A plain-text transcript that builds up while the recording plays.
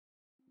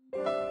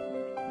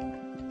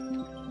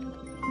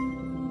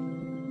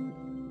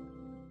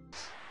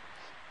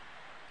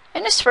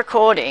this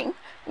recording,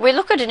 we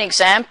look at an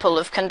example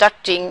of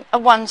conducting a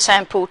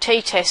one-sample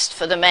t-test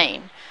for the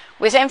mean,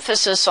 with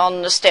emphasis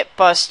on the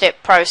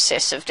step-by-step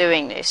process of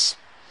doing this.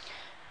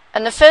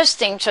 And the first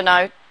thing to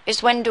note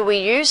is, when do we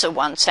use a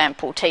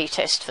one-sample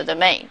t-test for the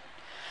mean?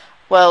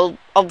 Well,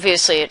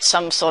 obviously it's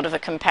some sort of a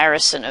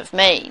comparison of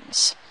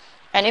means.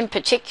 And in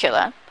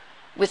particular,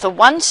 with a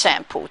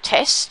one-sample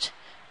test,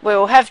 we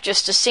will have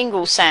just a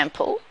single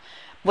sample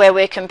where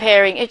we're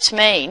comparing its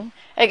mean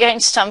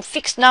against some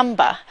fixed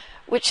number,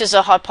 which is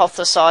a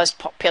hypothesized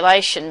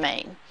population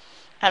mean.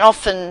 And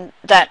often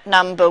that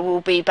number will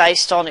be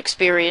based on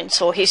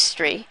experience or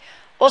history,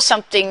 or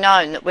something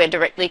known that we're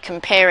directly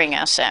comparing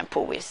our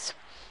sample with.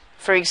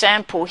 For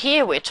example,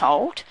 here we're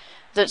told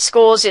that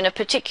scores in a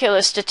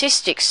particular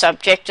statistics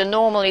subject are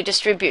normally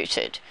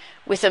distributed,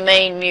 with a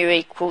mean mu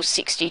equals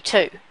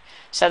 62.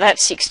 So that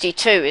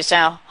 62 is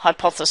our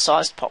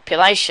hypothesized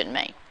population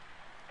mean.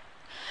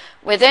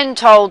 We're then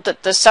told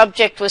that the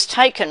subject was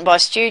taken by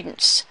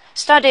students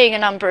studying a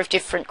number of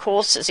different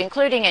courses,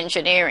 including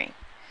engineering.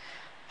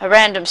 A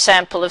random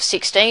sample of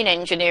 16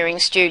 engineering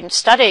students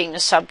studying the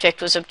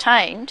subject was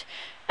obtained,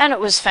 and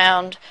it was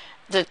found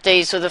that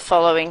these were the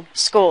following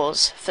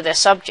scores for their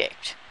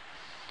subject.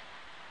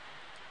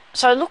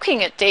 So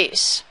looking at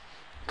this,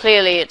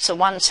 clearly it's a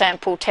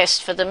one-sample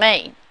test for the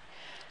mean.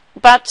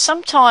 But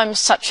sometimes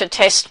such a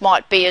test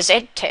might be a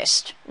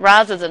z-test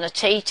rather than a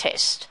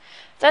t-test.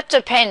 That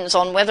depends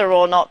on whether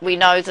or not we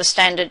know the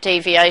standard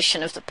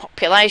deviation of the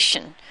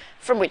population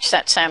from which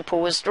that sample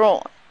was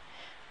drawn.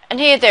 And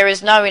here there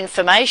is no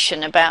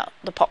information about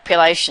the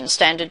population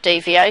standard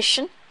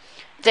deviation,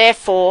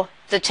 therefore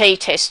the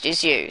t-test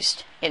is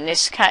used in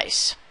this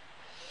case.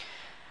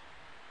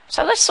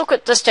 So let's look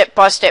at the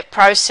step-by-step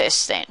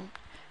process then.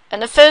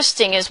 And the first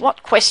thing is,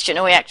 what question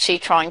are we actually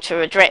trying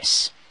to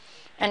address?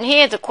 And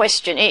here the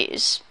question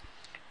is,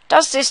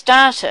 does this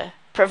data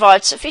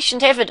provide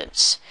sufficient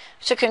evidence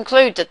to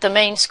conclude that the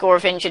mean score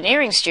of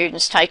engineering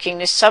students taking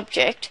this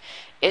subject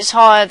is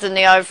higher than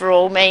the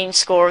overall mean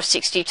score of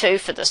 62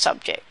 for the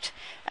subject?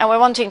 And we're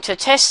wanting to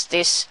test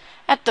this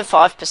at the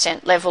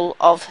 5% level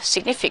of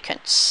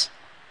significance.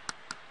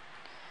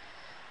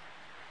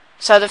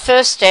 So the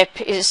first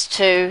step is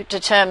to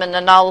determine the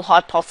null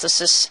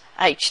hypothesis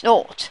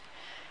H0.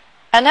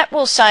 And that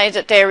will say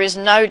that there is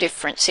no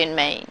difference in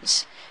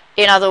means.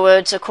 In other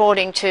words,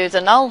 according to the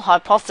null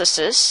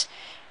hypothesis,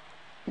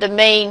 the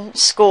mean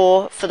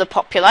score for the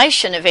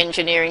population of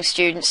engineering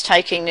students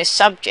taking this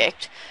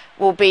subject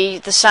will be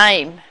the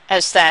same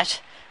as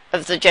that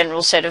of the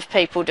general set of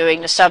people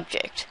doing the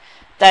subject.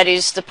 That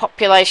is, the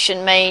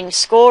population mean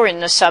score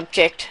in the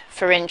subject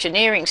for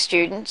engineering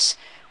students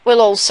will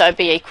also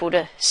be equal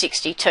to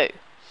 62.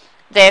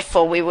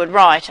 Therefore, we would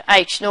write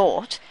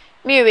H0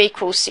 mu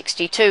equals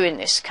 62 in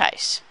this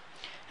case.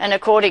 And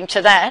according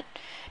to that,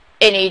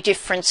 any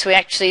difference we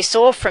actually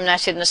saw from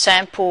that in the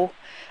sample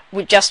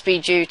would just be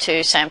due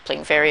to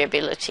sampling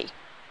variability.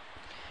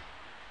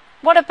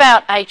 What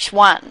about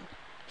H1?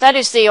 That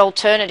is the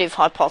alternative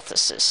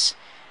hypothesis,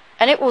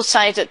 and it will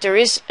say that there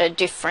is a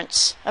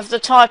difference of the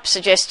type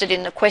suggested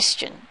in the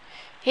question.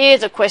 Here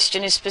the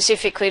question is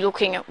specifically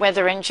looking at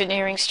whether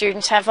engineering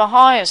students have a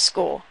higher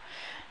score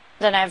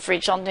than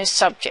average on this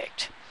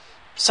subject.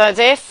 So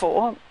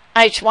therefore,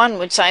 H1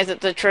 would say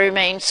that the true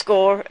mean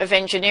score of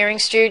engineering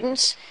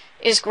students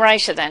is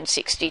greater than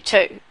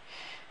 62.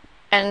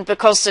 And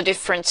because the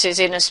difference is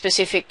in a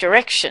specific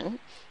direction,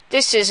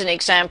 this is an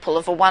example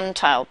of a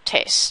one-tailed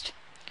test.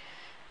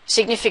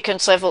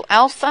 Significance level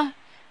alpha,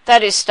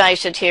 that is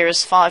stated here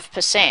as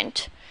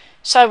 5%,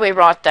 so we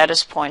write that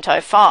as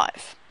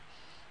 0.05.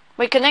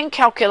 We can then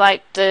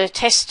calculate the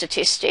test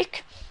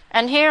statistic,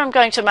 and here I'm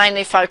going to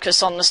mainly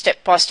focus on the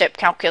step-by-step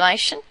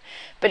calculation,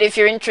 but if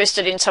you're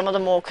interested in some of the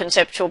more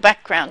conceptual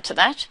background to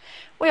that,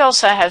 we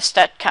also have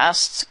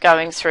StatsCasts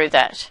going through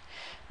that.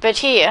 But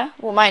here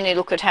we'll mainly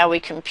look at how we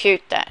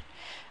compute that.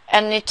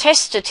 And the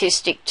test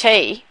statistic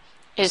T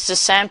is the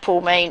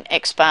sample mean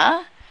x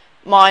bar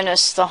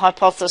minus the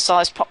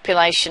hypothesized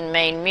population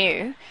mean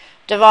mu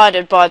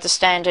divided by the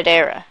standard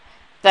error,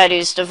 that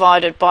is,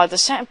 divided by the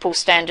sample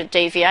standard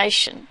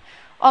deviation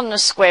on the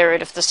square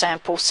root of the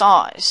sample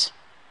size.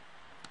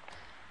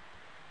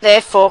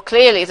 Therefore,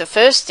 clearly the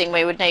first thing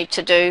we would need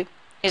to do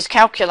is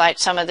calculate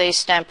some of these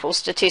sample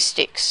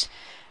statistics,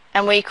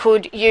 and we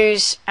could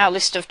use our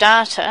list of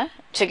data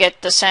to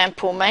get the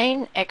sample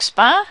mean x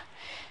bar.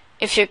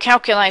 If you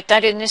calculate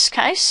that in this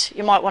case,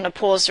 you might want to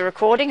pause the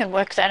recording and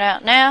work that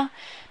out now.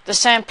 The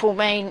sample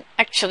mean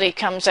actually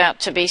comes out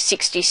to be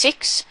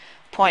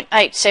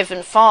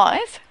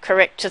 66.875,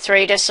 correct to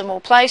 3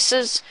 decimal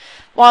places,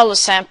 while the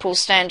sample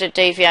standard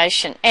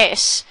deviation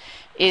S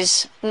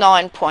is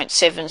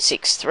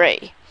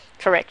 9.763,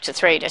 correct to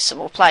 3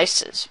 decimal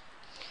places.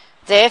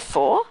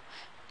 Therefore,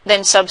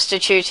 then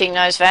substituting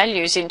those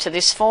values into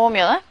this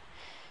formula,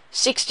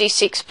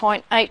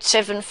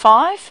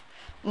 66.875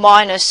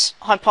 minus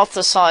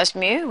hypothesized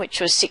mu, which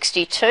was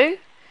 62,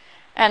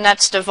 and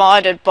that's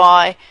divided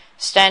by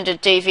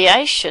standard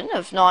deviation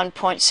of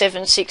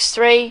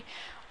 9.763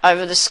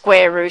 over the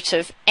square root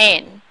of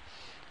n.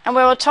 And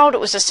we were told it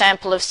was a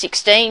sample of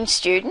 16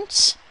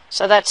 students,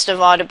 so that's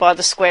divided by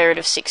the square root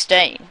of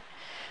 16.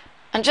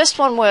 And just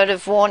one word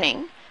of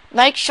warning,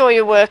 make sure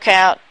you work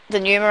out the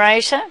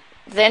numerator,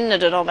 then the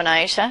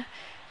denominator,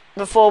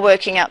 before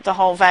working out the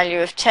whole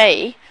value of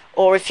t,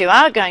 or if you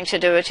are going to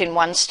do it in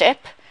one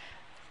step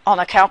on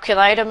a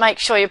calculator, make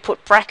sure you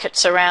put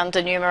brackets around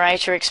the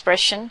numerator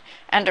expression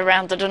and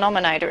around the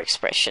denominator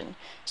expression,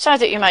 so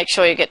that you make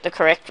sure you get the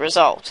correct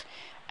result.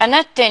 And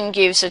that then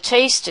gives a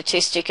t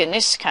statistic in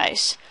this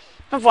case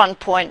of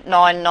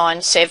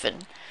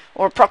 1.997,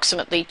 or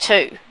approximately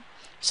 2.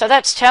 So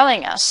that's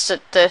telling us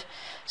that the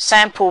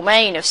sample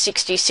mean of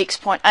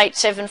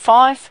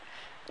 66.875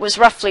 was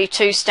roughly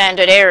 2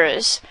 standard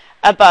errors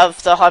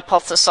above the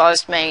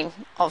hypothesized mean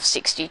of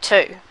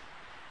 62.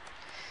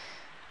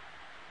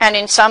 And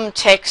in some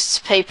texts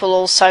people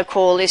also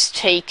call this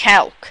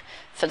t-calc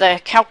for the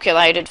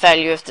calculated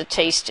value of the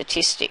t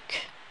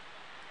statistic.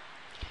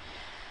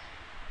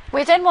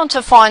 We then want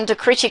to find the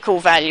critical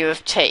value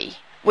of t,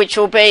 which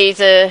will be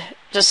the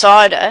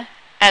decider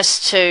as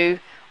to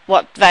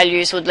what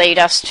values would lead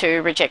us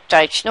to reject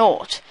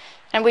H0.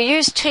 And we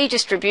use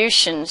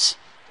t-distributions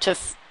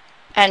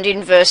and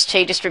inverse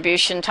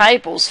t-distribution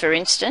tables, for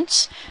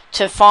instance,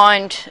 to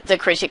find the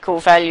critical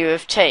value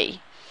of t.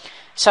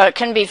 So it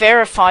can be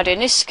verified in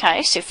this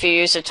case if you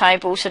use a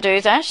table to do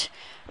that,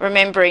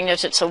 remembering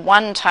that it's a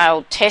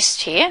one-tailed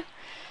test here.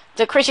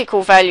 The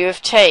critical value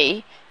of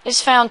t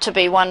is found to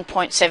be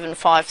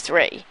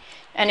 1.753,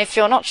 and if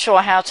you're not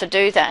sure how to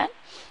do that,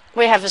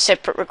 we have a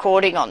separate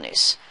recording on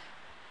this.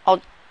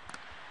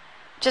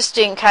 Just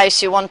in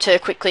case you want to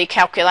quickly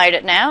calculate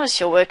it now as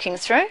you're working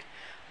through,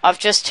 I've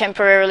just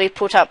temporarily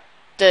put up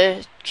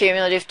the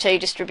cumulative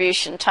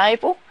t-distribution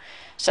table.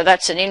 So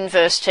that's an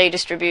inverse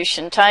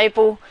t-distribution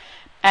table,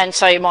 and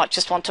so you might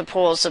just want to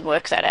pause and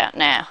work that out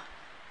now.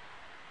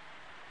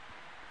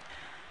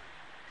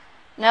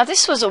 Now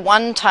this was a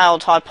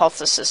one-tailed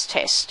hypothesis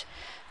test,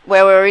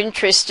 where we're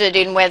interested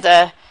in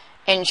whether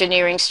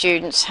engineering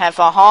students have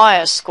a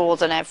higher score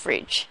than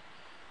average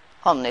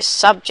on this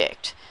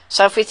subject.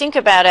 So if we think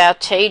about our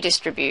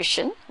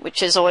t-distribution,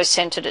 which is always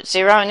centred at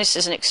 0, and this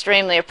is an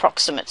extremely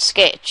approximate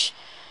sketch,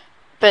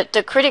 but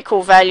the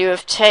critical value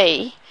of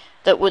t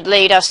that would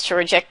lead us to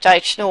reject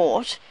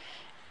H0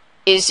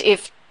 is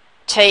if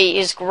t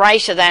is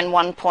greater than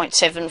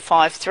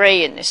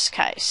 1.753 in this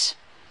case.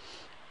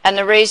 And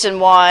the reason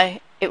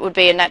why it would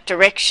be in that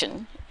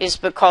direction is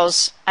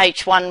because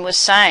H1 was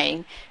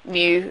saying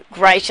mu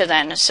greater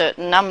than a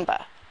certain number,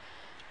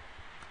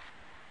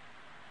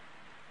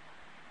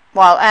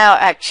 while our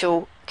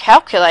actual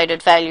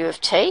calculated value of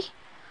t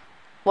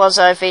was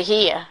over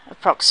here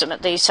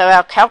approximately. So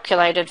our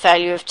calculated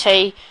value of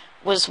t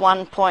was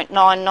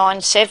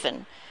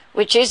 1.997,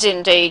 which is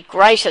indeed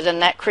greater than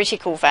that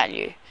critical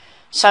value.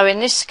 So in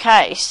this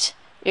case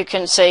you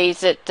can see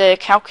that the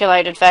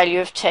calculated value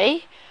of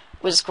t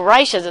was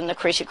greater than the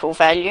critical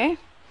value,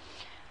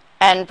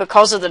 and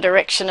because of the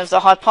direction of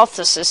the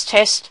hypothesis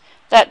test,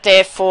 that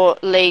therefore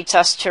leads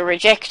us to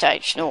reject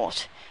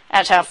H0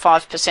 at our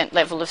 5%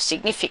 level of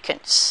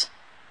significance.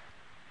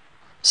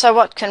 So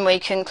what can we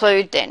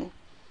conclude then?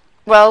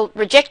 Well,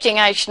 rejecting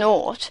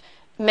H0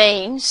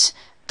 means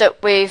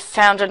that we've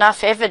found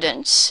enough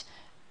evidence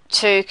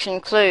to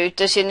conclude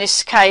that in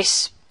this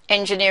case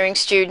engineering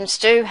students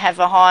do have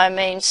a higher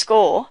mean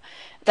score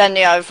than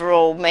the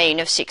overall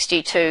mean of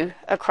 62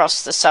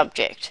 across the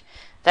subject.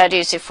 That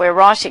is, if we're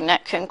writing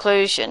that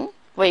conclusion,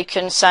 we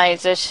can say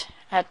that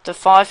at the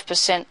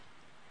 5%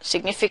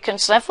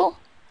 significance level,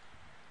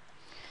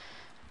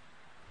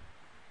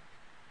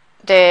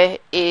 there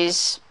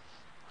is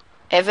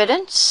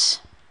evidence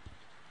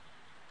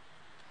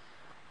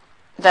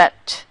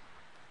that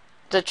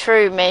the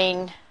true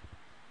mean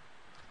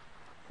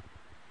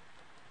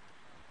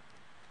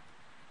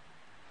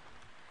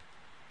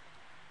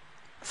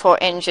for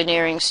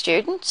engineering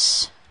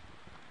students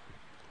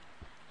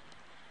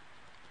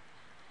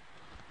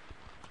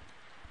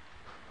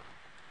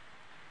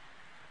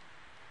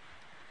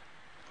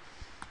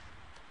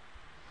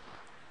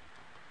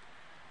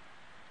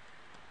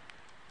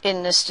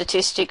in the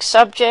statistics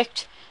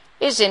subject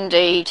is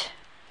indeed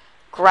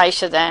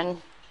greater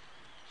than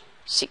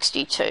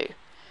 62.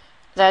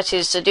 That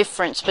is, the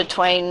difference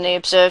between the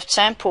observed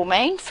sample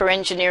mean for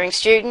engineering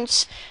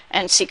students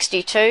and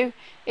 62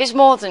 is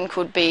more than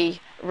could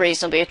be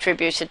reasonably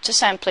attributed to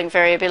sampling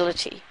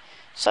variability.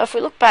 So if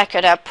we look back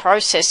at our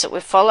process that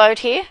we've followed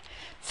here,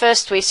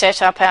 first we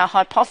set up our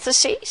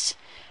hypotheses,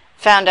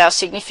 found our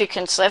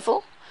significance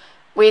level.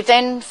 We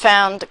then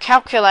found the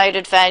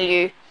calculated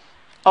value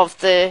of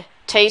the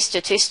t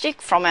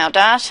statistic from our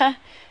data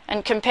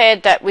and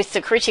compared that with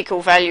the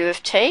critical value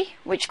of t,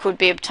 which could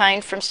be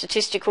obtained from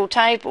statistical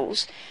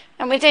tables,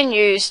 and we then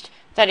used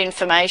that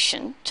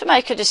information to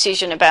make a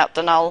decision about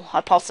the null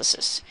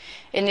hypothesis.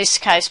 In this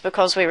case,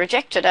 because we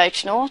rejected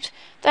H0,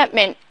 that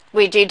meant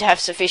we did have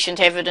sufficient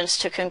evidence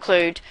to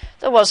conclude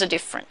there was a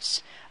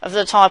difference of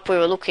the type we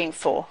were looking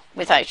for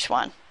with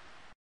H1.